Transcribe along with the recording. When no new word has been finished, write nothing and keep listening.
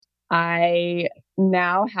I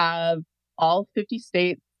now have all 50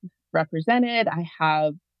 states represented. I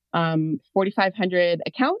have 4,500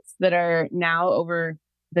 accounts that are now over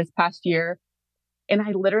this past year. And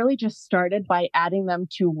I literally just started by adding them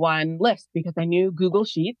to one list because I knew Google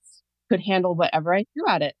Sheets could handle whatever I threw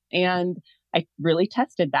at it. And I really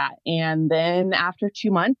tested that. And then after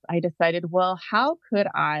 2 months, I decided, well, how could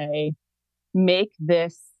I make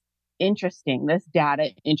this interesting, this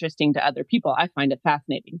data interesting to other people? I find it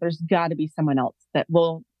fascinating. There's got to be someone else that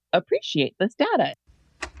will appreciate this data.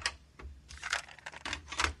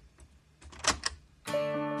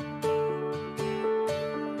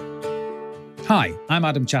 Hi, I'm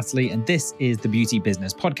Adam Chatterley, and this is the Beauty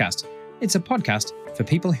Business Podcast. It's a podcast for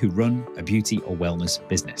people who run a beauty or wellness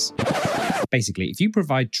business. Basically, if you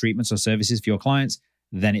provide treatments or services for your clients,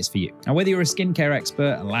 then it's for you. Now, whether you're a skincare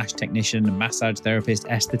expert, a lash technician, a massage therapist,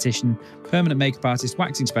 esthetician, permanent makeup artist,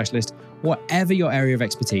 waxing specialist, whatever your area of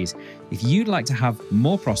expertise, if you'd like to have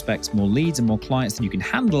more prospects, more leads, and more clients than you can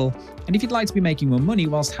handle, and if you'd like to be making more money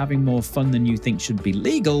whilst having more fun than you think should be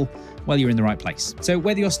legal, well, you're in the right place. So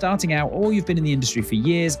whether you're starting out or you've been in the industry for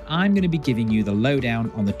years, I'm going to be giving you the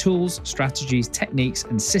lowdown on the tools, strategies, techniques,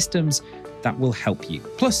 and systems that will help you.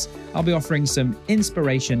 Plus, I'll be offering some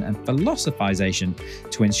inspiration and philosophization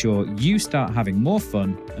to ensure you start having more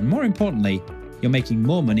fun and, more importantly, you're making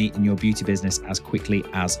more money in your beauty business as quickly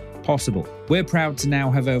as possible. We're proud to now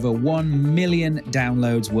have over 1 million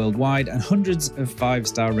downloads worldwide and hundreds of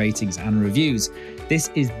 5-star ratings and reviews. This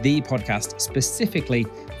is the podcast specifically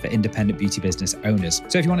for independent beauty business owners.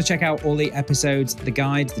 So if you want to check out all the episodes, the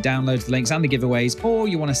guides, the downloads, the links, and the giveaways, or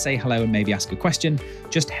you want to say hello and maybe ask a question,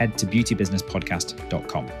 just head to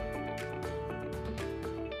beautybusinesspodcast.com.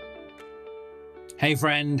 Hey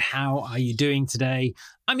friend, how are you doing today?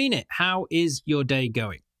 I mean it, how is your day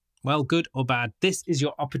going? Well, good or bad, this is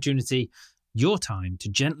your opportunity, your time to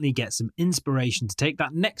gently get some inspiration to take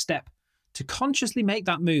that next step, to consciously make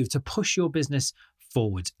that move, to push your business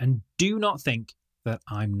forward. And do not think that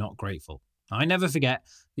I'm not grateful. I never forget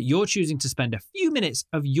that you're choosing to spend a few minutes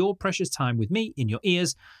of your precious time with me in your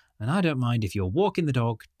ears, and I don't mind if you're walking the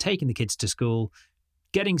dog, taking the kids to school,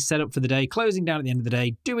 getting set up for the day, closing down at the end of the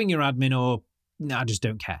day, doing your admin, or I just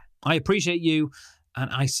don't care. I appreciate you, and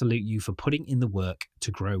I salute you for putting in the work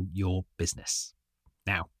to grow your business.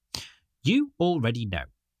 Now, you already know,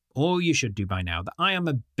 or you should do by now, that I am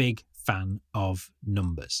a big fan of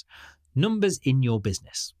numbers. Numbers in your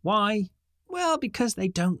business. Why? Well, because they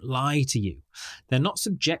don't lie to you. They're not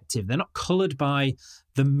subjective. They're not coloured by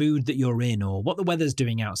the mood that you're in or what the weather's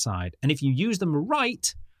doing outside. And if you use them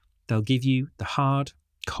right, they'll give you the hard,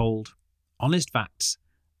 cold, honest facts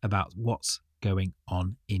about what's going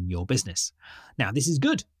on in your business. Now, this is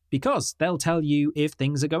good because they'll tell you if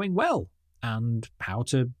things are going well and how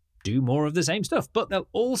to do more of the same stuff, but they'll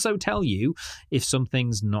also tell you if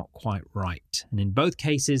something's not quite right. And in both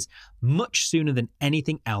cases, much sooner than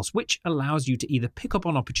anything else, which allows you to either pick up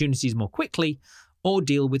on opportunities more quickly or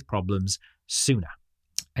deal with problems sooner.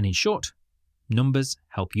 And in short, numbers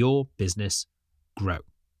help your business grow.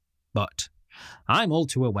 But I'm all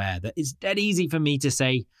too aware that it's dead easy for me to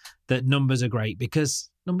say that numbers are great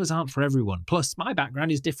because numbers aren't for everyone. Plus, my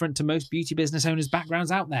background is different to most beauty business owners'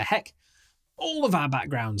 backgrounds out there. Heck, all of our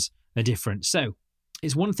backgrounds are different. So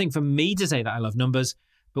it's one thing for me to say that I love numbers,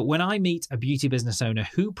 but when I meet a beauty business owner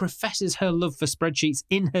who professes her love for spreadsheets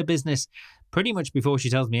in her business pretty much before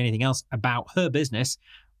she tells me anything else about her business,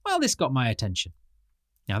 well, this got my attention.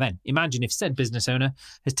 Now then, imagine if said business owner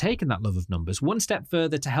has taken that love of numbers one step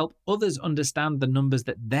further to help others understand the numbers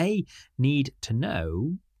that they need to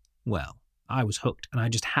know. Well, I was hooked and I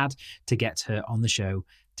just had to get her on the show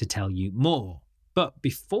to tell you more. But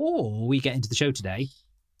before we get into the show today,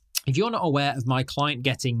 if you're not aware of my client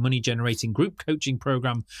getting money generating group coaching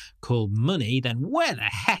program called Money, then where the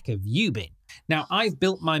heck have you been? Now, I've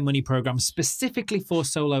built my money program specifically for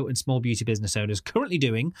solo and small beauty business owners currently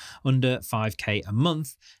doing under 5K a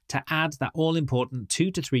month to add that all-important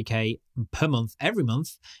 2 to 3K per month, every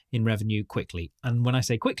month in revenue quickly. And when I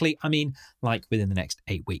say quickly, I mean like within the next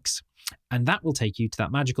 8 weeks. And that will take you to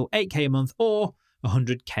that magical 8K a month or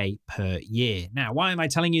 100K per year. Now, why am I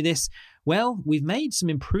telling you this? Well, we've made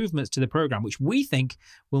some improvements to the program, which we think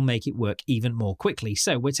will make it work even more quickly.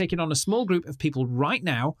 So we're taking on a small group of people right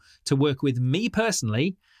now to work with me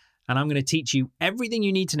personally, and I'm going to teach you everything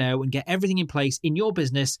you need to know and get everything in place in your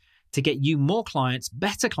business to get you more clients,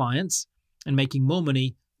 better clients, and making more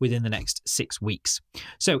money within the next 6 weeks.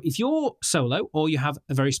 So if you're solo or you have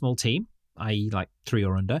a very small team, i.e. like 3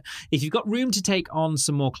 or under, if you've got room to take on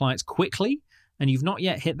some more clients quickly, and you've not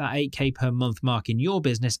yet hit that 8K per month mark in your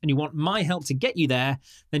business and you want my help to get you there,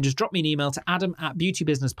 then just drop me an email to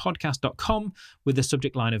adam@beautybusinesspodcast.com with the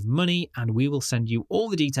subject line of money, and we will send you all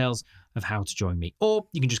the details of how to join me. Or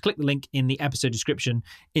you can just click the link in the episode description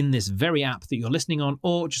in this very app that you're listening on,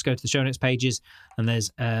 or just go to the show notes pages and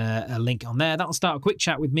there's a link on there. That'll start a quick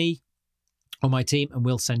chat with me or my team, and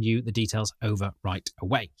we'll send you the details over right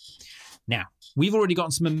away. Now, we've already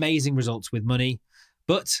gotten some amazing results with money,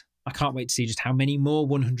 but I can't wait to see just how many more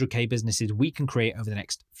 100K businesses we can create over the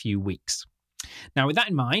next few weeks. Now, with that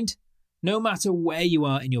in mind, no matter where you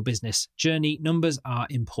are in your business journey, numbers are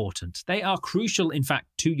important. They are crucial, in fact,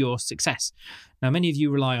 to your success. Now, many of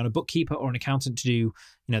you rely on a bookkeeper or an accountant to do,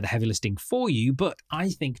 the heavy lifting for you, but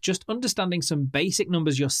I think just understanding some basic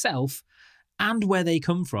numbers yourself and where they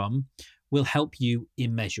come from will help you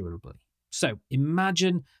immeasurably. So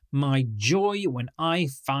imagine my joy when I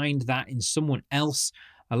find that in someone else,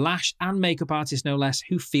 a lash and makeup artist no less,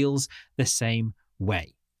 who feels the same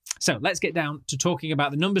way. So let's get down to talking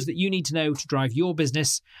about the numbers that you need to know to drive your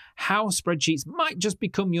business, how spreadsheets might just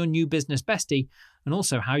become your new business bestie, and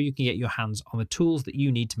also how you can get your hands on the tools that you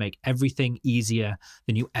need to make everything easier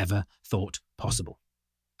than you ever thought possible.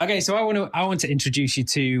 Okay, so I want to introduce you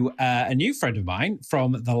to a new friend of mine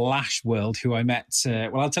from the lash world who I met.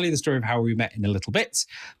 I'll tell you the story of how we met in a little bit,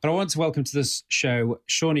 but I want to welcome to this show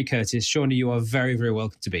Shawnee Curtis. Shawnee, you are very, very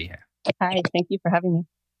welcome to be here. Hi, thank you for having me.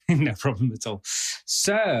 No problem at all.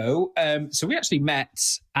 So we actually met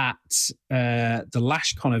at the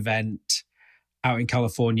LashCon event out in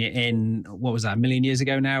California in, what was that, a million years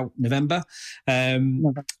ago now, November.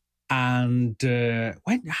 And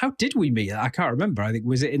how did we meet? I can't remember. I think,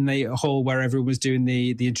 was it in the hall where everyone was doing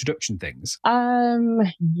the introduction things?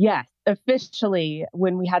 Yes, officially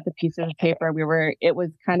when we had the piece of paper, it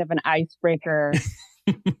was kind of an icebreaker.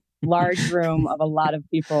 Large room of a lot of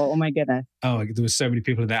people. Oh my goodness. Oh, there was so many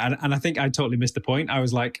people in there. And I think I totally missed the point. I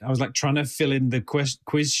was like trying to fill in the quiz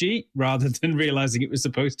sheet rather than realizing it was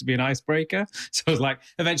supposed to be an icebreaker. So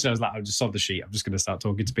eventually I was like, I'll just solve the sheet. I'm just going to start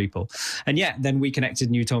talking to people. And yeah, then we connected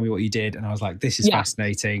and you told me what you did. And I was like, this is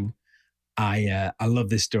fascinating. I love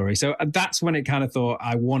this story. So that's when it kind of thought,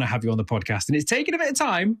 I want to have you on the podcast. And it's taken a bit of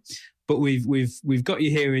time, but we've got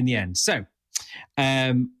you here in the end. So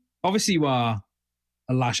obviously you are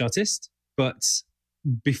a lash artist, but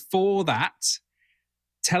before that,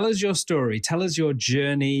 tell us your story, tell us your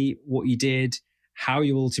journey, what you did, how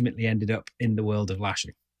you ultimately ended up in the world of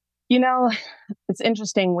lashing. It's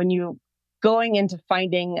interesting when you going into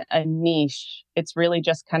finding a niche, it's really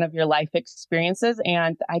just kind of your life experiences.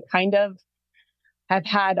 And I kind of have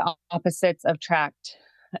had opposites attract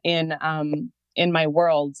in my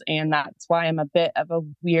worlds. And that's why I'm a bit of a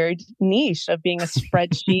weird niche of being a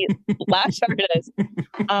spreadsheet lash artist.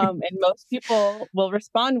 And most people will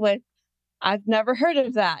respond with, I've never heard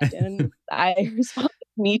of that. And I respond,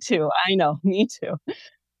 me too. I know, me too.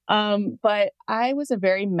 But I was a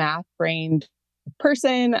very math-brained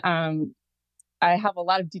person. I have a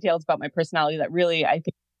lot of details about my personality that really, I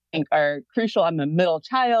think are crucial. I'm a middle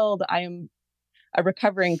child. I am a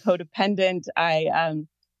recovering codependent. I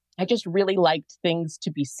just really liked things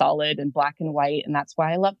to be solid and black and white, and that's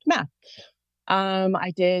why I loved math.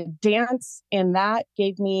 I did dance, and that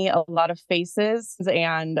gave me a lot of faces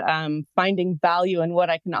and finding value in what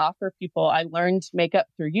I can offer people. I learned makeup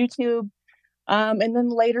through YouTube, and then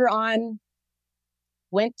later on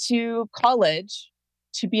went to college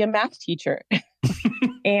to be a math teacher.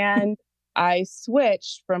 And I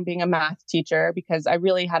switched from being a math teacher because I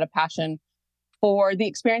really had a passion for the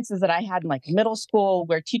experiences that I had in like middle school,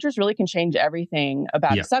 where teachers really can change everything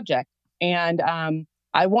about a subject. And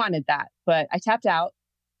I wanted that, but I tapped out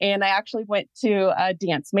and I actually went to a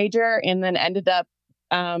dance major and then ended up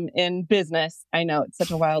in business. I know it's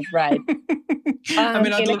such a wild ride.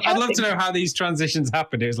 I'd love to know how these transitions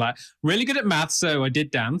happened. It was like really good at maths, so I did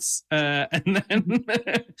dance, and then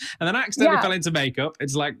I accidentally fell into makeup.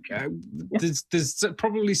 It's like there's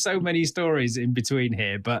probably so many stories in between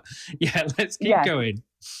here, but yeah, let's keep going.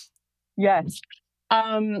 Yes.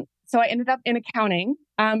 So I ended up in accounting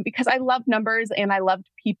because I loved numbers and I loved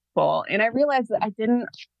people. And I realized that I didn't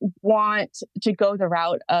want to go the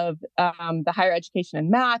route of the higher education in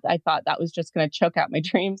math. I thought that was just going to choke out my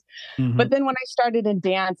dreams. Mm-hmm. But then when I started in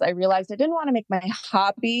dance, I realized I didn't want to make my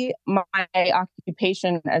hobby my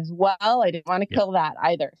occupation as well. I didn't want to kill that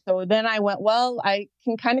either. So then I went, well, I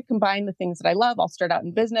can kind of combine the things that I love. I'll start out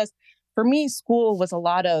in business. For me, school was a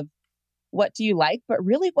lot of what do you like, but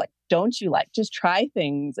really what don't you like? Just try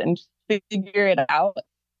things and figure it out.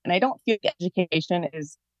 And I don't feel education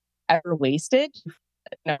is ever wasted.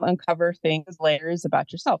 Uncover things, layers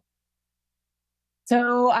about yourself.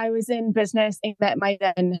 So I was in business and met my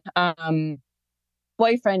then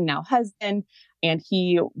boyfriend, now husband, and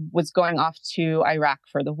he was going off to Iraq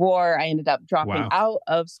for the war. I ended up dropping Wow. out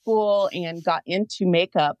of school and got into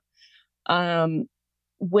makeup, um,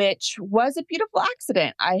 which was a beautiful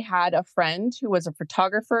accident. I had a friend who was a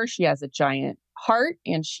photographer. She has a giant heart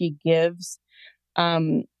and she gives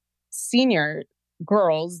um, senior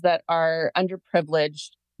girls that are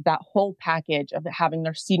underprivileged that whole package of having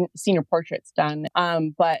their senior portraits done.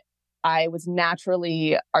 But I was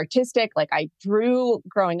naturally artistic. Like I drew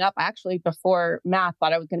growing up. I actually, before math,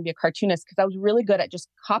 thought I was going to be a cartoonist because I was really good at just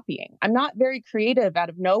copying. I'm not very creative out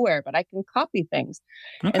of nowhere, but I can copy things.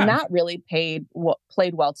 And Okay. that really played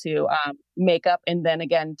well to makeup. And then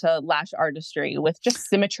again to lash artistry with just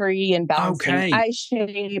symmetry and balancing Okay. eye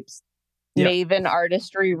shapes. Yeah. Maven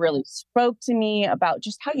artistry really spoke to me about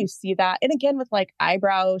just how you see that. And again, with like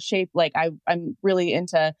eyebrow shape, like I'm really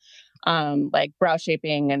into like brow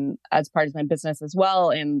shaping and as part of my business as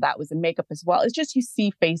well. And that was in makeup as well. It's just you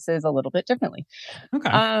see faces a little bit differently.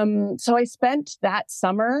 Okay. So I spent that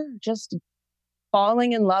summer just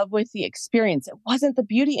falling in love with the experience. It wasn't the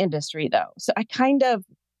beauty industry though. So I kind of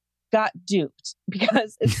got duped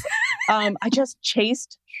because it's I just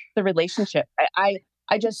chased the relationship. I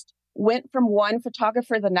just went from one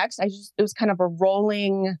photographer to the next. It was kind of a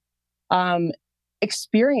rolling um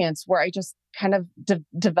experience where I just kind of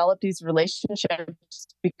developed these relationships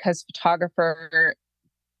because photographers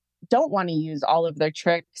don't want to use all of their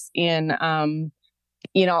tricks in on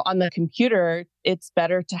the computer. It's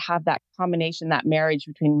better to have that combination, that marriage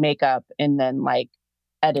between makeup and then like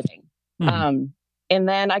editing. Mhm. And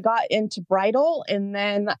then I got into bridal and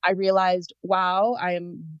then I realized, wow, I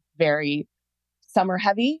am very summer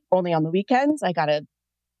heavy, only on the weekends. I got to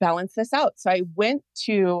balance this out. So I went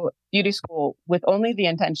to beauty school with only the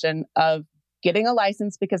intention of getting a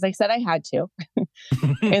license because I said I had to.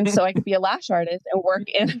 And so I could be a lash artist and work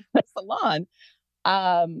in a salon.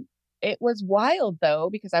 Um, it was wild though,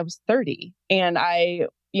 because I was 30 and I,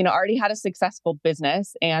 already had a successful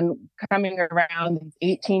business and coming around these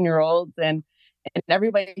 18-year-olds and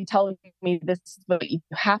everybody telling me this is what you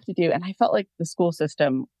have to do. And I felt like the school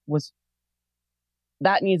system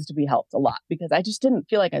that needs to be helped a lot because I just didn't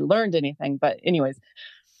feel like I learned anything. But anyways,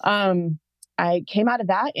 um, I came out of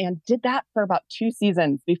that and did that for about 2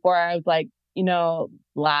 seasons before I was like,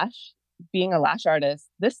 being a lash artist,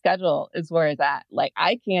 this schedule is where it's at. Like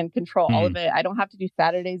I can control all of Mhm. it. I don't have to do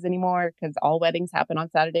Saturdays anymore because all weddings happen on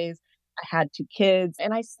Saturdays. I had 2 kids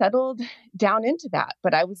and I settled down into that.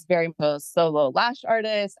 But I was very much a solo lash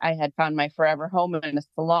artist. I had found my forever home in a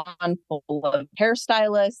salon full of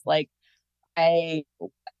hairstylists. Like I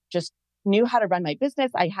just knew how to run my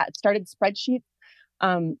business. I had started spreadsheets.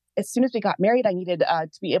 As soon as we got married, I needed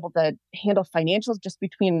to be able to handle financials just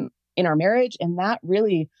in our marriage, and that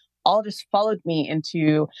really all just followed me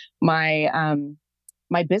into my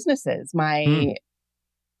businesses, Mm.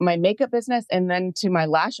 my makeup business, and then to my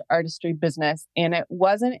lash artistry business. And it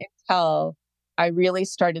wasn't until I really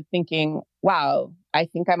started thinking, wow, I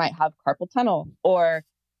think I might have carpal tunnel, or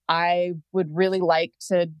I would really like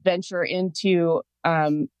to venture into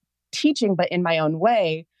teaching, but in my own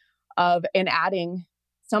way and adding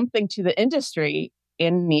something to the industry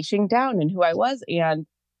and niching down in who I was. And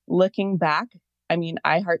looking back, I mean,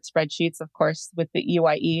 I heart spreadsheets, of course, with the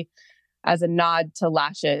EYE as a nod to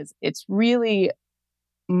lashes. It's really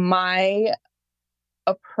my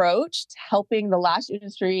approach to helping the lash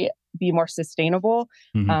industry be more sustainable.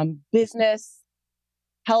 Mhm. Business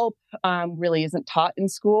help really isn't taught in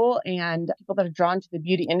school, and people that are drawn to the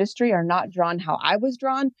beauty industry are not drawn how I was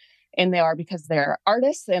drawn, and they are because they're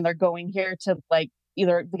artists and they're going here to like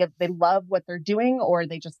either they love what they're doing or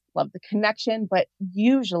they just love the connection. But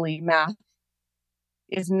usually, math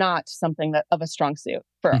is not something that of a strong suit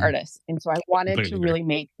for Mhm. artists, and so I wanted Completely to agree. really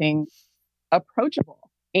make things approachable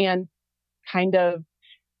and kind of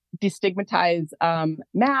destigmatize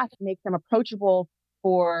math, make them approachable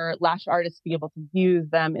for lash artists to be able to use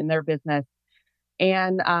them in their business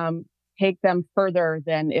and take them further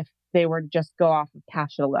than if they were to just go off of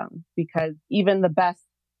cash alone. Because even the best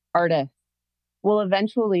artists will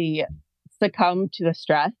eventually succumb to the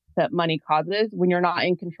stress that money causes when you're not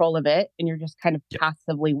in control of it and you're just kind of Yeah.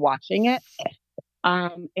 passively watching it.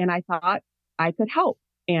 And I thought I could help.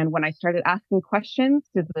 And when I started asking questions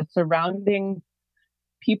to the surrounding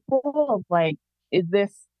people of like, is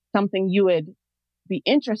this something you would be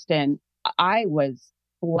interested in? I was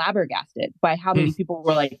flabbergasted by how Mm. many people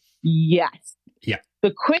were like, yes. Yeah.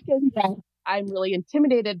 The quickest yes. I'm really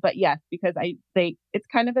intimidated, but yes, because it's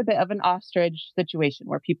kind of a bit of an ostrich situation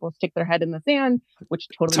where people stick their head in the sand, which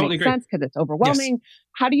totally Totally makes agree. sense because it's Yes. overwhelming.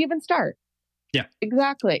 How do you even start? Yeah.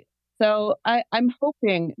 exactly. So I'm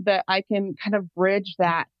hoping that I can kind of bridge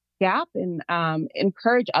that gap and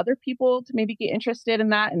encourage other people to maybe get interested in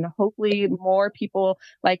that. And hopefully more people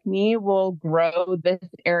like me will grow this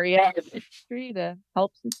area of industry to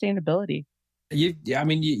help sustainability.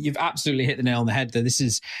 You've absolutely hit the nail on the head.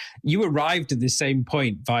 That you arrived at this same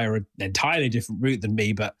point via an entirely different route than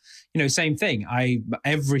me, but same thing.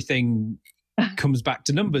 Everything comes back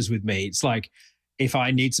to numbers with me. It's like if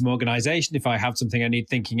I need some organization, if I have something I need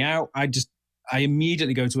thinking out, I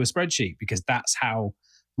immediately go to a spreadsheet because that's how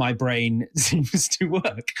my brain seems to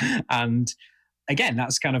work. And again,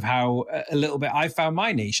 that's kind of how a little bit I found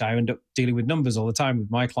my niche. I end up dealing with numbers all the time with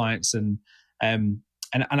my clients, um,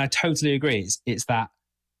 and I totally agree. It's that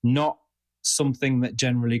not something that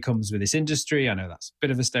generally comes with this industry. I know that's a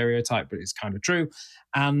bit of a stereotype, but it's kind of true.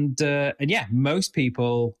 And yeah,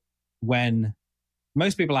 when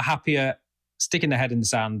most people are happier sticking their head in the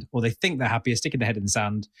sand, or they think they're happier sticking their head in the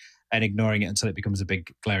sand and ignoring it until it becomes a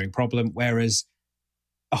big glaring problem. Whereas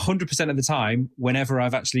 100% of the time, whenever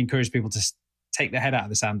I've actually encouraged people to take their head out of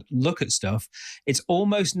the sand, look at stuff, it's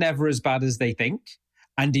almost never as bad as they think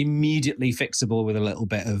and immediately fixable with a little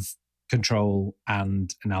bit of control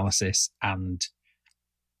and analysis and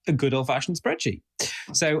a good old-fashioned spreadsheet.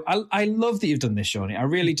 So I love that you've done this, Shawnee. I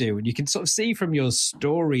really do. And you can sort of see from your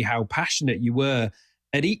story how passionate you were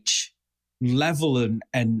at each level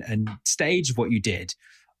and stage of what you did,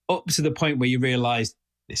 up to the point where you realized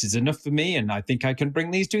this is enough for me and I think I can bring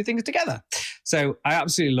these two things together. So I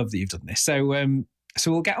absolutely love that you've done this. So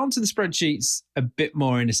we'll get onto the spreadsheets a bit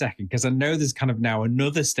more in a second, because I know there's kind of now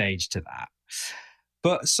another stage to that.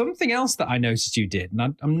 But something else that I noticed you did,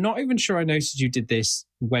 and I'm not even sure I noticed you did this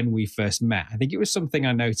when we first met. I think it was something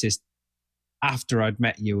I noticed after I'd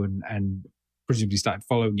met you and presumably started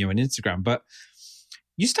following you on Instagram. But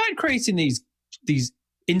you started creating these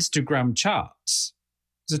Instagram charts.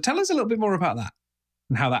 So tell us a little bit more about that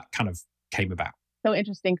and how that kind of came about. So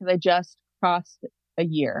interesting, because I just crossed a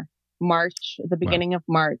year. March, the beginning of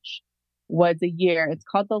March was a year. It's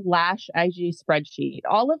called the Lash IG spreadsheet.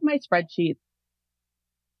 All of my spreadsheets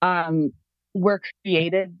were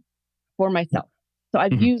created for myself. So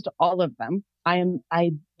I've used all of them.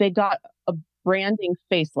 They got a branding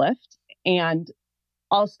facelift, and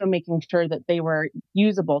also making sure that they were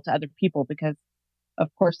usable to other people, because of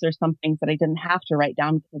course there's some things that I didn't have to write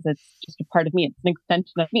down because it's just a part of me. It's an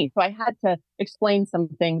extension of me. So I had to explain some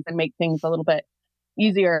things and make things a little bit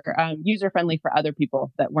easier, user-friendly for other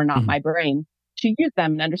people that were not my brain to use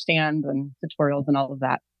them and understand, and tutorials and all of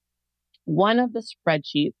that. One of the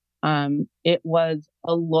spreadsheets, it was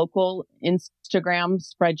a local Instagram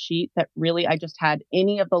spreadsheet that really I just had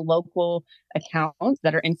any of the local accounts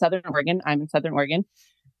that are in Southern Oregon. I'm in Southern Oregon.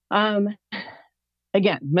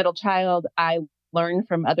 Again, middle child, I learned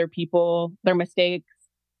from other people, their mistakes,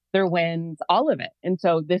 their wins, all of it. And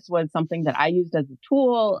so this was something that I used as a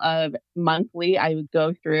tool of monthly. I would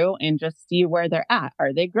go through and just see where they're at.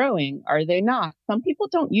 Are they growing? Are they not? Some people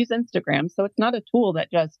don't use Instagram, so it's not a tool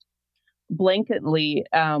that just blanketly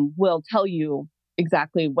will tell you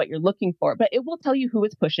exactly what you're looking for, but it will tell you who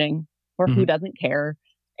is pushing or who doesn't care.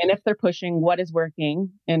 And if they're pushing, what is working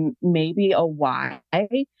and maybe a why.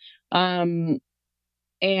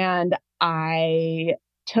 And I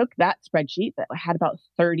took that spreadsheet that had about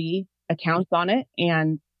 30 accounts on it.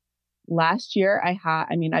 And last year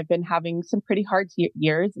I've been having some pretty hard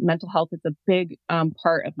years. Mental health is a big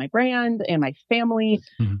part of my brand and my family,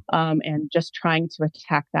 and just trying to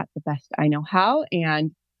attack that the best I know how.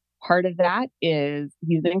 And part of that is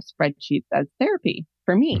using spreadsheets as therapy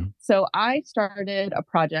for me. So I started a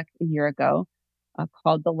project a year ago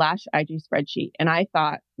called the Lash IG spreadsheet. And I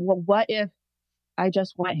thought, well, what if I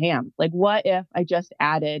just went ham? Like, what if I just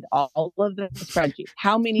added all of the spreadsheets?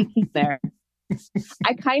 How many keep there?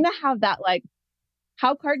 I kind of have that, like,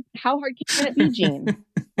 how hard can it be, Gene?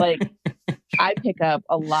 Like, I pick up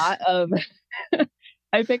a lot of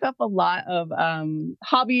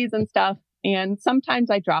hobbies and stuff, and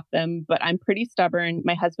sometimes I drop them, but I'm pretty stubborn.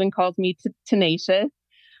 My husband calls me tenacious.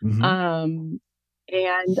 And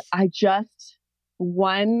I just,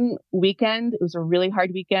 one weekend, it was a really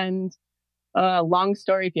hard weekend. Long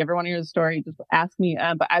story. If you ever want to hear the story, just ask me.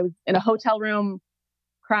 But I was in a hotel room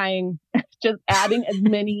crying, just adding as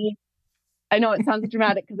many, I know it sounds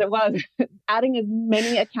dramatic because it was, adding as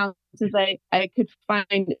many accounts as I could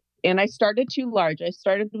find. And I started too large. I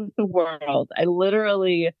started with the world. I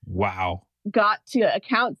literally got to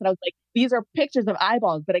accounts that I was like, these are pictures of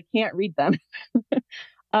eyeballs, but I can't read them.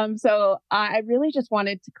 So I really just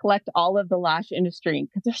wanted to collect all of the lash industry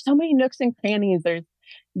because there's so many nooks and crannies. There's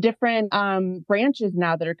different branches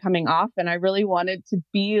now that are coming off, and I really wanted to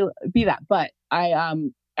be that, but I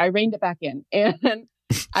reined it back in, and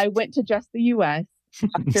I went to just the US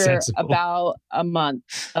after Sensible. about a month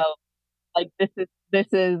of like, this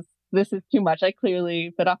is too much. I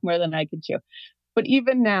clearly bit off more than I could chew. But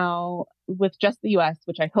even now with just the US,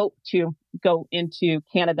 which I hope to go into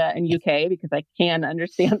Canada and UK because I can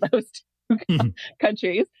understand those two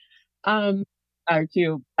countries, um, or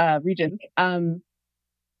two regions.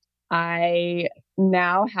 I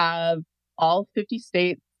now have all 50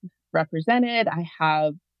 states represented. I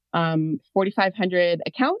have 4,500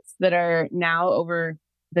 accounts that are now over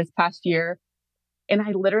this past year. And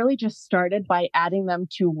I literally just started by adding them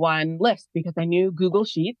to one list because I knew Google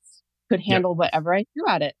Sheets could Yep. handle whatever I threw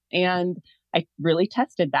at it. And I really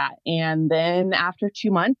tested that. And then after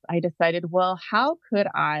 2 months, I decided, well, how could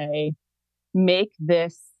I make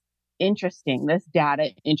this interesting, this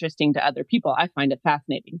data interesting to other people? I find it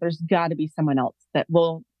fascinating. There's got to be someone else that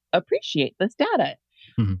will appreciate this data.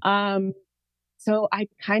 Mhm. So I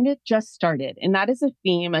kind of just started. And that is a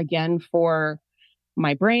theme again for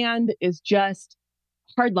my brand is just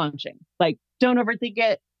hard launching. Like, don't overthink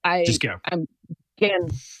it. Just go. I'm again,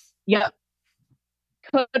 yep,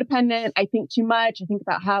 codependent. I think too much. I think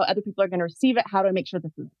about how other people are going to receive it. How do I make sure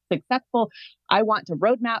this is successful? I want to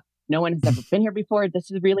roadmap. No one has ever been here before. This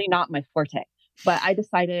is really not my forte. But I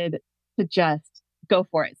decided to just go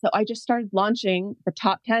for it. So I just started launching the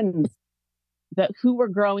top 10s that who were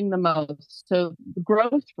growing the most. So the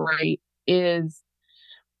growth rate is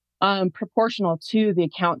proportional to the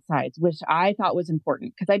account size, which I thought was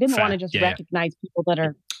important because I didn't want to just recognize people that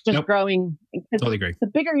are just growing. Totally agree. The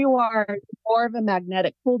bigger you are, the more of a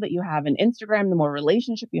magnetic pull that you have in Instagram, the more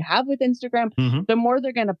relationship you have with Instagram, the more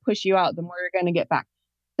they're going to push you out, the more you're going to get back.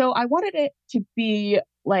 So I wanted it to be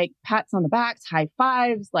like pats on the backs, high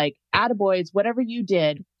fives, like attaboys, whatever you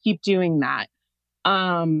did, keep doing that.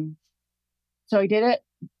 So I did it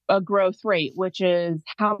a growth rate, which is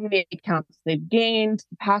how many accounts they've gained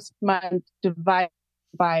the past month divided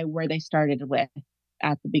by where they started with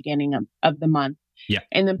at the beginning of the month. Yeah.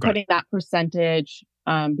 And then putting that percentage,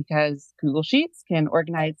 because Google Sheets can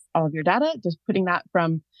organize all of your data, just putting that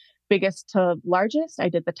from biggest to largest. I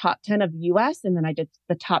did the top 10 of the US, and then I did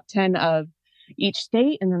the top 10 of each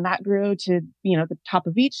state. And then that grew to, the top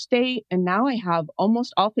of each state. And now I have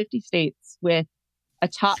almost all 50 states with a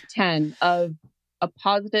top 10 of a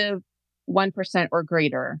positive 1% or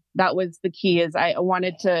greater. That was the key, is I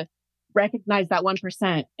wanted to recognize that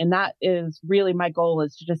 1%. And that is really my goal,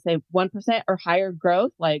 is to just say 1% or higher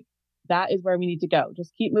growth. Like, that is where we need to go.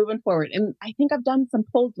 Just keep moving forward. And I think I've done some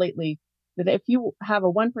polls lately that if you have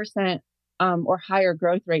a 1% or higher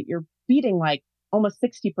growth rate, you're beating like almost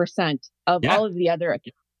 60% of all of the other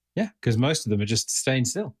accounts. Yeah, because most of them are just staying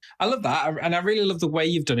still. I love that. And I really love the way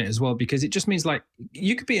you've done it as well, because it just means like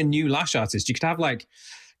you could be a new lash artist. You could have like,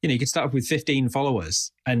 you could start off with 15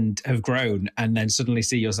 followers and have grown, and then suddenly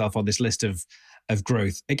see yourself on this list of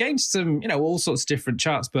growth against some, all sorts of different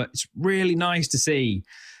charts. But it's really nice to see,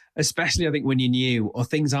 especially I think when you're new or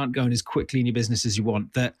things aren't going as quickly in your business as you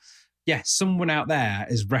want, that, someone out there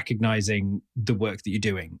is recognizing the work that you're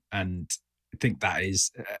doing. And I think that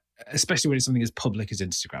is, especially when it's something as public as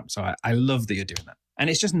Instagram. So I love that you're doing that. And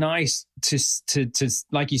it's just nice to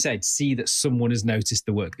like you said, see that someone has noticed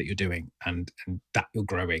the work that you're doing and that you're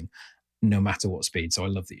growing no matter what speed. So I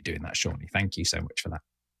love that you're doing that, Shawnee. Thank you so much for that.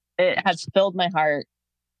 It has filled my heart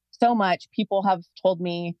so much. People have told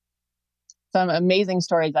me some amazing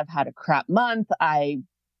stories. I've had a crap month. I've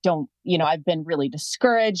been really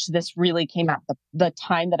discouraged. This really came at the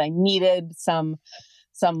time that I needed some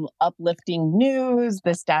uplifting news.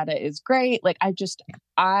 This data is great. Like,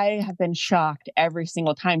 I have been shocked every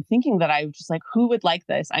single time, thinking that I was just like, who would like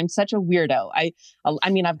this? I'm such a weirdo. I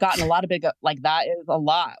mean, I've gotten a lot of big, like, that is a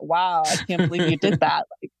lot. Wow. I can't believe you did that.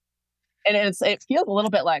 And it feels a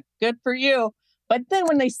little bit like, good for you. But then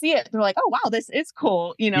when they see it, they're like, oh, wow, this is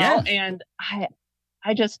cool. And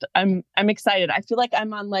I'm excited. I feel like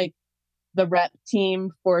I'm on like the rep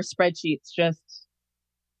team for spreadsheets, just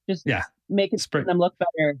making them look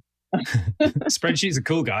better. Spreadsheets are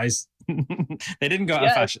cool, guys. They didn't go out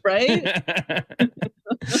of fashion. Right?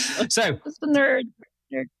 So, just a nerd.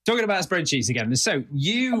 Talking about spreadsheets again. So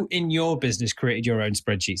you in your business created your own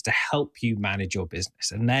spreadsheets to help you manage your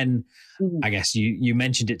business. And then I guess you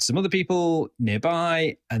mentioned it to some other people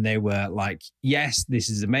nearby, and they were like, yes, this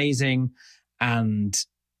is amazing. And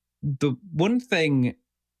the one thing,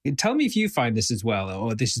 tell me if you find this as well,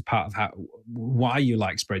 or this is part of why you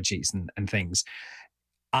like spreadsheets and things.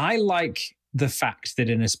 I like the fact that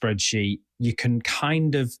in a spreadsheet, you can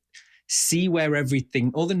kind of see where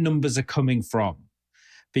all the numbers are coming from.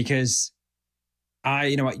 because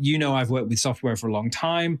I've worked with software for a long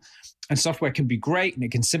time, and software can be great and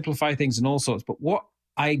it can simplify things and all sorts. But what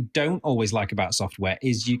I don't always like about software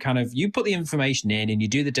is you put the information in and you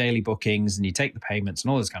do the daily bookings and you take the payments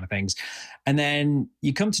and all those kind of things. And then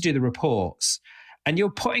you come to do the reports and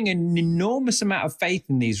you're putting an enormous amount of faith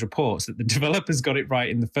in these reports that the developers got it right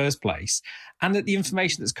in the first place and that the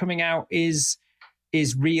information that's coming out is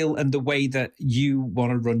real and the way that you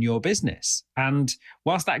want to run your business. And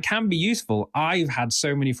whilst that can be useful, I've had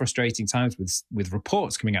so many frustrating times with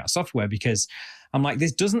reports coming out of software because I'm like,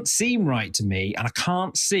 this doesn't seem right to me and I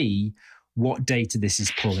can't see what data this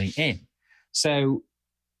is pulling in. So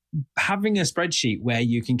having a spreadsheet where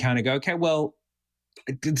you can kind of go, okay, well,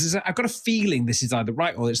 I've got a feeling this is either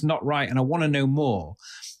right or it's not right and I want to know more.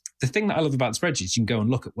 The thing that I love about spreadsheets, you can go and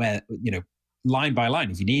look at where, line by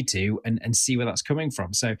line if you need to and see where that's coming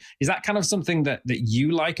from. So is that kind of something that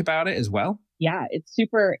you like about it as well? Yeah, it's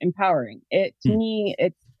super empowering. To me,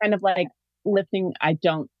 it's kind of like lifting.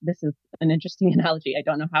 This is an interesting analogy. I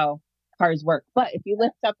don't know how cars work, but if you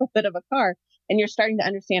lift up a bit of a car and you're starting to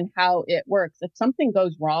understand how it works, if something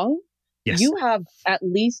goes wrong, yes, you have at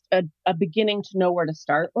least a beginning to know where to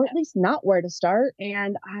start, or at least not where to start.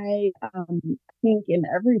 And I think in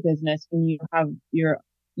every business, when you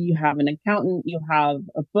have an accountant, you have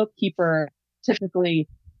a bookkeeper, typically,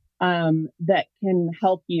 that can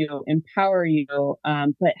help you, empower you.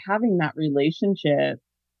 But having that relationship,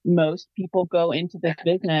 most people go into this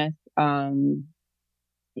business, kind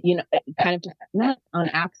of just not on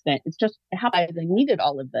accident. It's just how I needed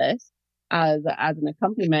all of this as an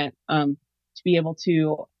accompaniment, to be able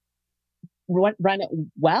to run it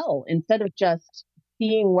well instead of just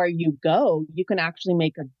seeing where you go. You can actually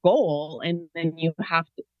make a goal, and then you have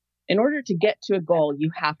to, in order to get to a goal, you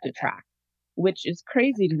have to track, which is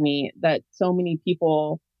crazy to me that so many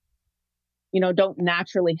people, don't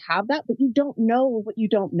naturally have that, but you don't know what you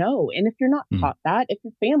don't know. And if you're not taught that, if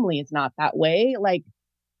your family is not that way, like,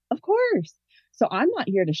 of course. So I'm not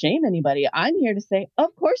here to shame anybody. I'm here to say,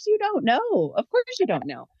 of course you don't know. Of course you don't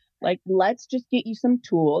know. Like, let's just get you some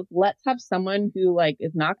tools. Let's have someone who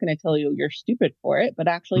is not going to tell you you're stupid for it, but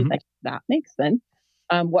actually that makes sense.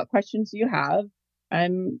 What questions do you have?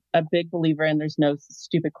 I'm a big believer in there's no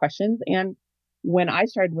stupid questions. And when I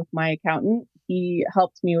started with my accountant, he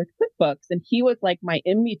helped me with QuickBooks, and he was like my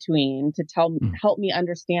in-between to help me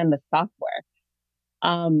understand the software.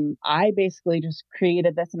 I basically just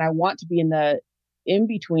created this, and I want to be in the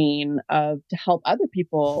in-between to help other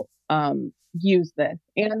people use this.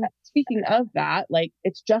 And speaking of that,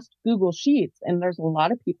 it's just Google Sheets, and there's a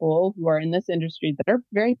lot of people who are in this industry that are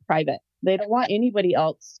very private. They don't want anybody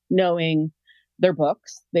else knowing their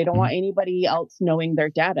books. They don't want anybody else knowing their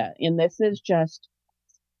data. And this is just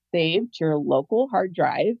saved to your local hard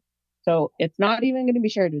drive. So it's not even going to be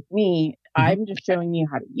shared with me. I'm just showing you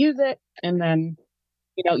how to use it. And then,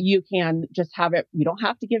 you can just have it. You don't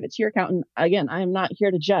have to give it to your accountant. Again, I am not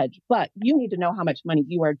here to judge, but you need to know how much money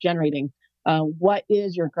you are generating. What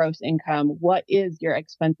is your gross income? What is your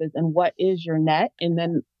expenses? And what is your net? And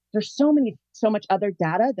then there's so much other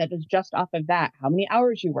data that is just off of that. How many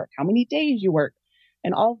hours you work, how many days you work,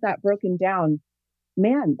 and all of that broken down.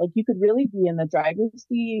 Man, you could really be in the driver's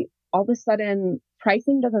seat. All of a sudden,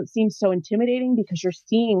 pricing doesn't seem so intimidating because you're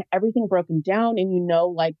seeing everything broken down and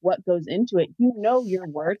what goes into it. Your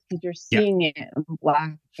worth because you're seeing it in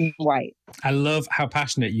black and white. I love how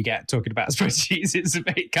passionate you get talking about spreadsheets.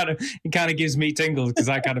 It kind of gives me tingles because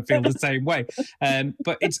I kind of feel the same way.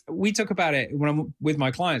 But we talk about it when I'm with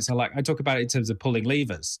my clients. I talk about it in terms of pulling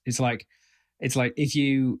levers. It's like if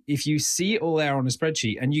you see it all there on a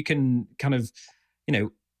spreadsheet and you can kind of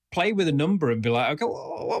play with a number and be like, okay,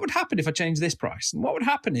 well, what would happen if I changed this price? And what would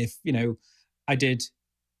happen if, I did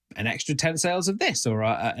an extra 10 sales of this or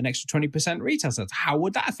an extra 20% retail sales? How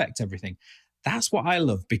would that affect everything? That's what I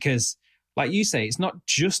love because, like you say, it's not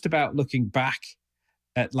just about looking back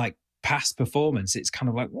at past performance. It's kind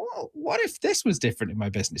of like, well, what if this was different in my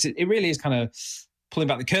business? It really is kind of pulling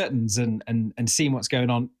back the curtains and seeing what's going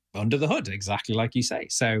on under the hood, exactly like you say.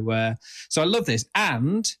 So I love this.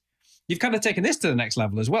 And you've kind of taken this to the next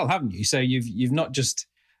level as well, haven't you? So you've not just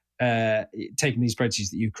taken these spreadsheets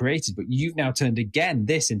that you've created, but you've now turned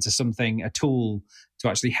this into a tool to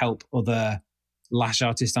actually help other lash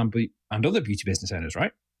artists and other beauty business owners,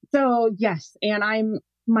 right? So yes, and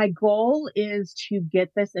my goal is to get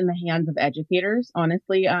this in the hands of educators.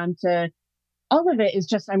 Honestly, to all of it is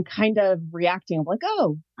just I'm kind of reacting. I'm like,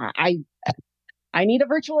 oh, I need a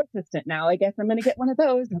virtual assistant now. I guess I'm going to get one of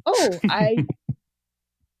those. Oh,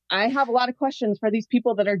 I have a lot of questions for these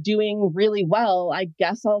people that are doing really well. I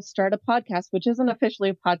guess I'll start a podcast, which isn't officially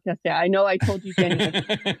a podcast yet. I know I told you, January,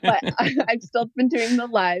 but I've still been doing the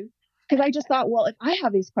live because I just thought, well, if I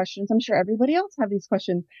have these questions, I'm sure everybody else have these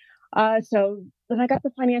questions. So then I got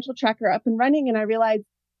the financial tracker up and running, and I realized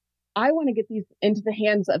I want to get these into the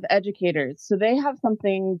hands of educators so they have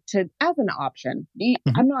something to as an option.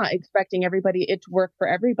 I'm not expecting everybody it to work for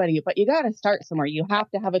everybody, but you got to start somewhere. You have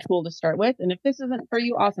to have a tool to start with. And if this isn't for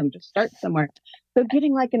you, awesome, just start somewhere. So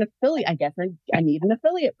getting like an affiliate, I guess I need an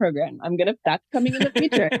affiliate program. That's coming in the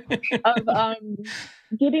future of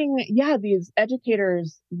getting, these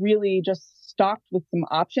educators really just stocked with some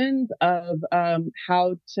options of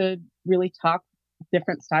how to really talk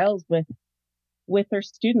different styles with their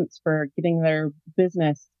students for getting their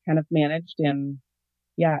business kind of managed and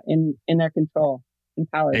in their control,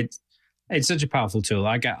 empowered. It's such a powerful tool.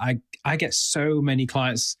 I get so many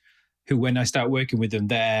clients who, when I start working with them,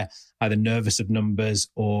 they're either nervous of numbers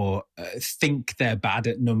or think they're bad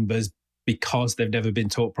at numbers because they've never been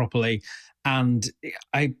taught properly. And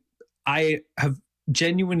I have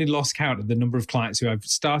genuinely lost count of the number of clients who I've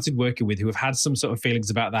started working with who have had some sort of feelings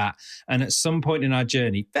about that. And at some point in our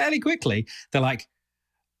journey, fairly quickly, they're like,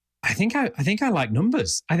 I think I like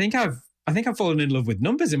numbers. I think I've fallen in love with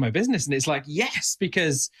numbers in my business. And it's like, yes,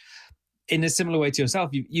 because in a similar way to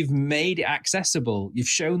yourself, you've made it accessible. You've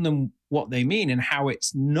shown them what they mean and how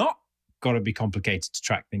it's not got to be complicated to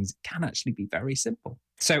track things. It can actually be very simple.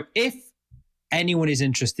 So if anyone is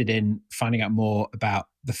interested in finding out more about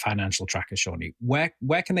the financial tracker, Shawnee, where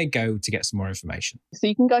can they go to get some more information? So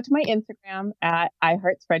you can go to my Instagram at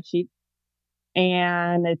iHeartSpreadsheets,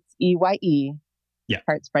 and it's EYE,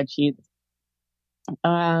 Heart Spreadsheets.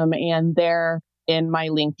 And there in my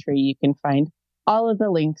link tree, you can find all of the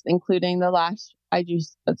links, including the Lash IG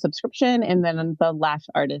subscription and then the Lash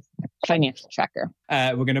Artist financial tracker.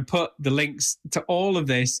 We're going to put the links to all of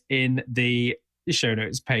this in the show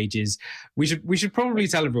notes pages. We should probably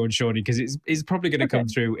tell everyone, Shawnee, because it's probably going to come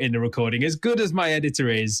through in the recording. As good as my editor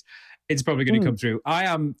is, it's probably going to come through. I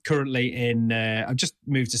am currently I've just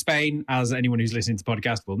moved to Spain, as anyone who's listening to the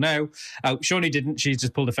podcast will know. Shawnee didn't. She's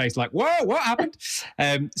just pulled a face like, whoa, what happened?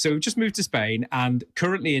 So we've just moved to Spain and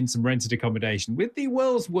currently in some rented accommodation with the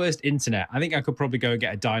world's worst internet. I think I could probably go and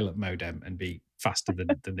get a dial-up modem and be faster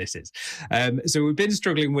than this is. So we've been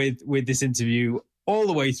struggling with this interview all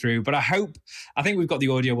the way through, but I think we've got the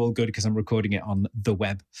audio all good because I'm recording it on the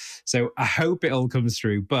web. So I hope it all comes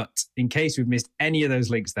through. But in case we've missed any of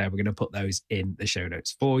those links there, we're going to put those in the show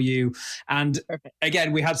notes for you. And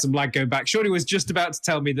again, we had some lag going back. Shawnee was just about to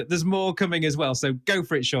tell me that there's more coming as well. So go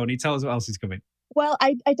for it, Shawnee. Tell us what else is coming. Well,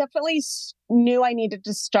 I definitely knew I needed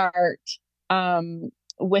to start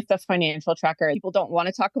with the financial tracker. People don't want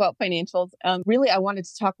to talk about financials. Really, I wanted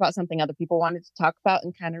to talk about something other people wanted to talk about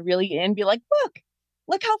and kind of really be like,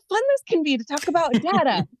 look how fun this can be to talk about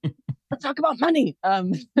data. Let's talk about money.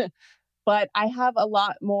 But I have a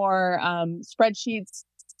lot more spreadsheets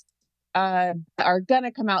are going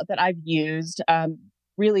to come out that I've used.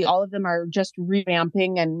 Really, all of them are just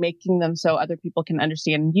revamping and making them so other people can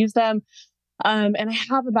understand and use them. And I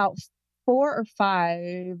have about 4 or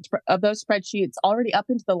 5 of those spreadsheets already up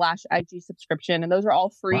into the Lash IG subscription. And those are all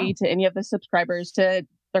free to any of the subscribers. They're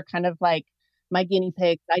kind of like my guinea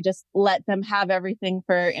pigs. I just let them have everything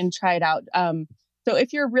and try it out. So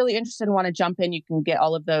if you're really interested and want to jump in, you can get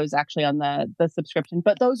all of those actually on the subscription.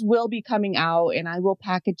 But those will be coming out and I will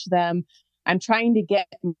package them. I'm trying to get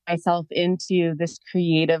myself into this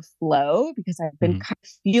creative flow because I've been kind of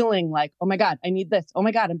feeling like, oh my God, I need this. Oh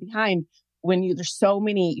my God, I'm behind. There's so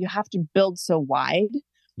many, you have to build so wide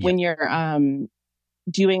when you're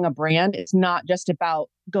doing a brand. It's not just about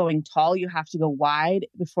going tall. You have to go wide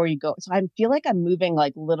before you go. So I feel like I'm moving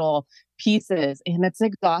like little pieces and it's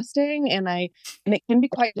exhausting. And it can be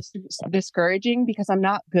quite discouraging because I'm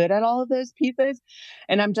not good at all of those pieces.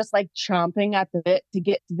 And I'm just like chomping at the bit to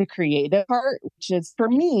get to the creative part, which is for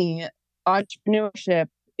me, entrepreneurship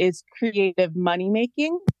is creative money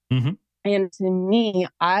making. And to me,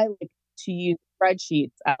 I like to use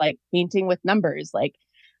spreadsheets. I like painting with numbers. Like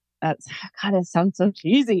that's kind of sounds so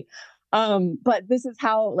cheesy. But this is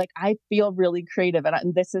how like I feel really creative.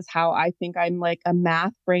 And this is how I think I'm like a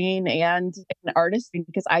math brain and an artist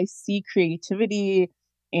because I see creativity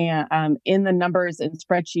and in the numbers and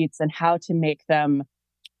spreadsheets and how to make them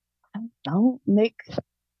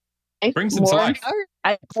bring some to life.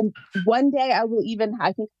 One day I will even,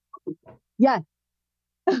 I think, yes.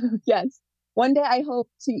 Yes. One day I hope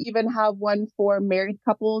to even have one for married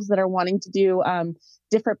couples that are wanting to do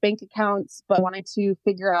different bank accounts, but wanting to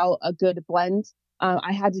figure out a good blend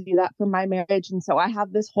I had to do that for my marriage. And so I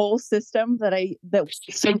have this whole system that we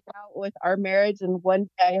figured out with our marriage. And one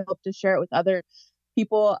day I hope to share it with other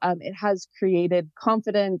people. It has created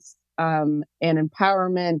confidence and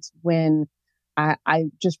empowerment when I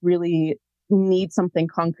just really need something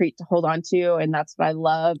concrete to hold on to. And that's what I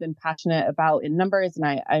love and passionate about in numbers.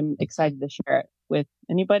 And I'm excited to share it with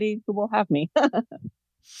anybody who will have me.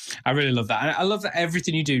 I really love that. And I love that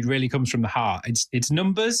everything you do really comes from the heart. It's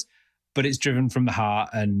numbers, but it's driven from the heart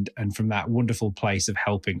and from that wonderful place of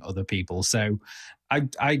helping other people. So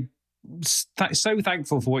I so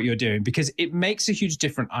thankful for what you're doing, because it makes a huge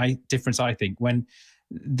difference, I think, when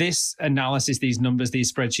this analysis, these numbers,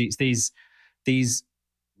 these spreadsheets, these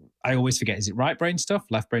I always forget, is it right brain stuff,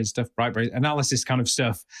 left brain stuff, right brain analysis kind of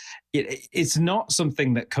stuff? It's not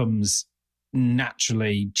something that comes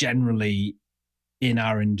naturally, generally in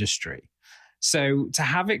our industry. So to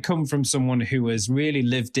have it come from someone who has really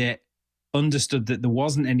lived it, understood that there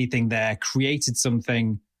wasn't anything there, created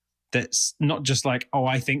something that's not just like, oh,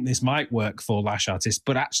 I think this might work for lash artists,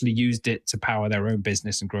 but actually used it to power their own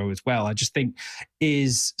business and grow as well, I just think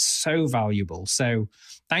is so valuable. So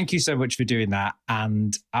thank you so much for doing that.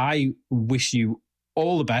 And I wish you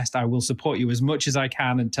all the best. I will support you as much as I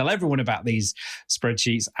can and tell everyone about these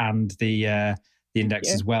spreadsheets and the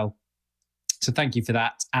index as well. So thank you for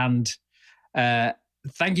that. And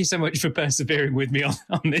thank you so much for persevering with me on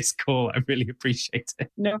this call. I really appreciate it.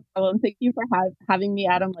 No problem. Thank you for having me,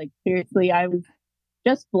 Adam. Like, seriously, I was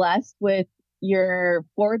just blessed with your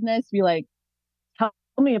forwardness. Be like, tell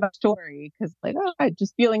me about the story. Because like, I'm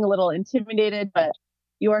just feeling a little intimidated, but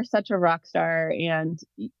you are such a rock star. And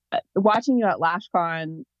watching you at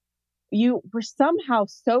LashCon, you were somehow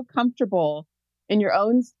so comfortable in your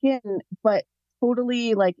own skin, but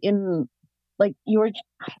totally like you were,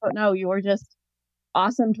 I don't know, you were just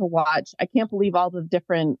awesome to watch. I can't believe all the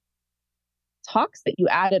different talks that you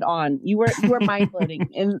added on. You were mind blowing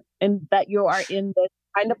and that you are in this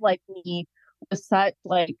kind of like me with such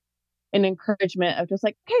like an encouragement of just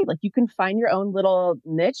like, okay, like you can find your own little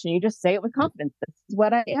niche and you just say it with confidence. This is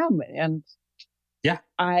what I am. And yeah,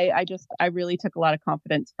 I really took a lot of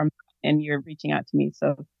confidence from that, and you're reaching out to me.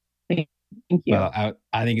 So thank you. Well,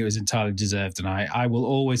 I think it was entirely deserved. And I will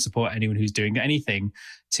always support anyone who's doing anything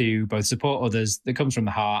to both support others that comes from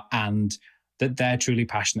the heart and that they're truly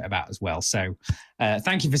passionate about as well. So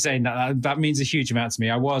thank you for saying that. That means a huge amount to me.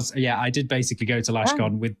 I did basically go to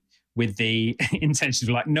LashCon with the intention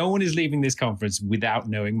of like, no one is leaving this conference without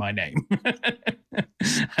knowing my name.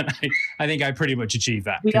 And I think I pretty much achieved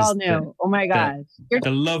that. We all knew. Oh my gosh. The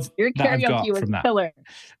love your that I've got karaoke was from that. Killer.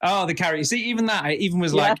 Oh, the karaoke. See, even that, I even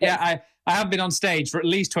was like, I have been on stage for at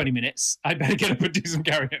least 20 minutes. I better get up and do some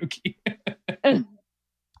karaoke.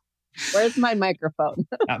 Where's my microphone?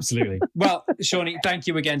 Absolutely. Well, Shawnee, thank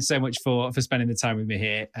you again so much for spending the time with me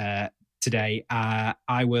here today.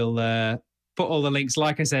 I will put all the links,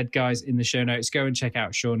 like I said, guys, in the show notes. Go and check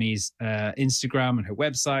out Shawnee's Instagram and her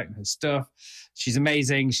website and her stuff. She's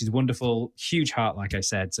amazing. She's wonderful. Huge heart, like I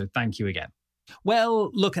said. So thank you again.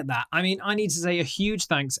 Well, look at that. I mean, I need to say a huge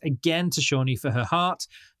thanks again to Shawnee for her heart,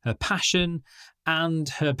 her passion, and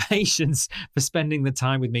her patience for spending the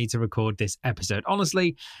time with me to record this episode.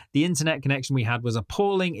 Honestly, the internet connection we had was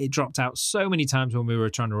appalling. It dropped out so many times when we were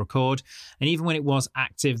trying to record. And even when it was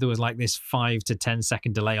active, there was like this 5 to 10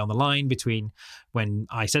 second delay on the line between when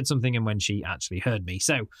I said something and when she actually heard me.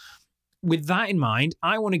 So with that in mind,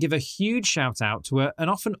 I want to give a huge shout out to an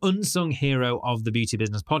often unsung hero of the Beauty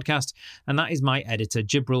Business podcast, and that is my editor,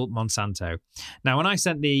 Jibril Monsanto. Now, when I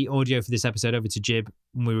sent the audio for this episode over to Jib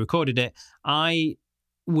when we recorded it, I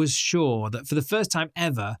was sure that for the first time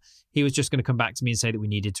ever, he was just going to come back to me and say that we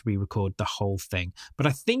needed to re-record the whole thing. But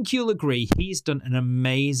I think you'll agree he's done an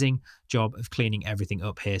amazing job of cleaning everything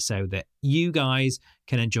up here so that you guys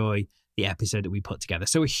can enjoy the episode that we put together.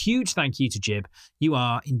 So a huge thank you to Jib. You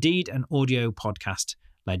are indeed an audio podcast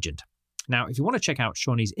legend. Now, if you want to check out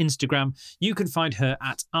Shawnee's Instagram, you can find her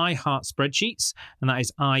at iHeartSpreadsheets, and that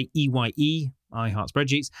is IEYE,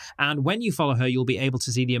 iHeartSpreadsheets. And when you follow her, you'll be able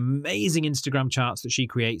to see the amazing Instagram charts that she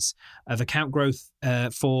creates of account growth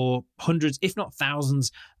for hundreds, if not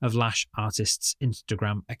thousands, of lash artists'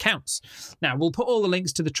 Instagram accounts. Now, we'll put all the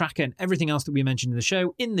links to the tracker and everything else that we mentioned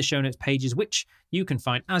in the show notes pages, which you can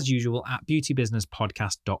find as usual at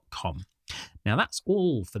beautybusinesspodcast.com. Now, that's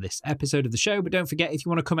all for this episode of the show, but don't forget, if you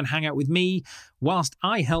want to come and hang out with me whilst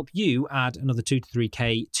I help you add another 2 to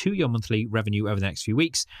 3K to your monthly revenue over the next few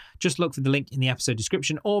weeks, just look for the link in the episode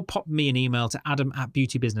description or pop me an email to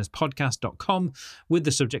adam@beautybusinesspodcast.com with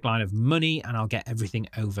the subject line of money, and I'll get everything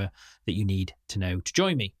over that you need to know to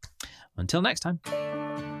join me. Until next time.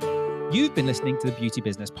 You've been listening to the Beauty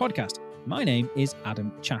Business Podcast. My name is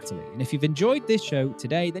Adam Chatterley, and if you've enjoyed this show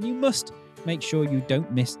today, then you must make sure you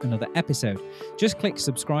don't miss another episode. Just click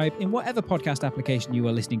subscribe in whatever podcast application you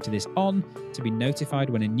are listening to this on to be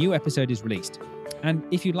notified when a new episode is released. And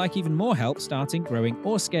if you'd like even more help starting, growing,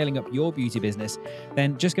 or scaling up your beauty business,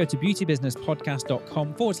 then just go to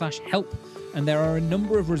beautybusinesspodcast.com/help. And there are a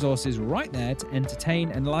number of resources right there to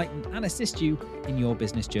entertain, enlighten, and assist you in your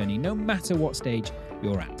business journey, no matter what stage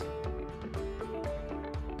you're at.